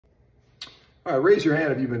All right, raise your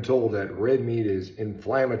hand if you've been told that red meat is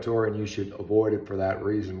inflammatory and you should avoid it for that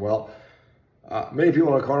reason. Well, many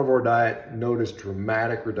people on a carnivore diet notice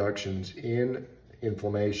dramatic reductions in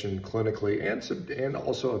inflammation clinically and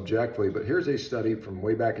also objectively. But here's a study from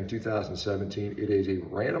way back in 2017. It is a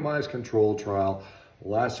randomized controlled trial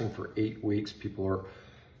lasting for 8 weeks. People are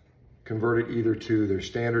converted either to their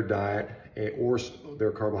standard diet or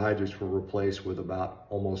their carbohydrates were replaced with about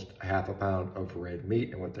almost half a pound of red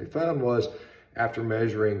meat. And what they found was, after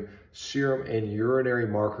measuring serum and urinary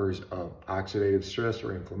markers of oxidative stress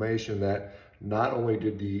or inflammation, that not only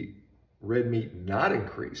did the red meat not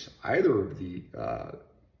increase either of the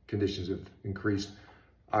conditions of increased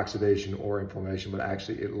oxidation or inflammation, but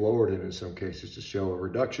actually it lowered it in some cases to show a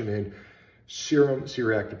reduction in serum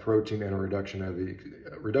C-reactive protein and a reduction of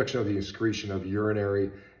the excretion of urinary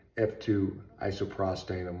F2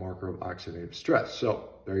 isoprostane, a marker of oxidative stress. So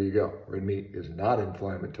there you go. Red meat is not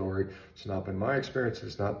inflammatory. It's not been my experience.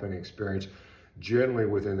 It's not been experienced generally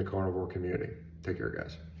within the carnivore community. Take care,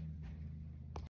 guys.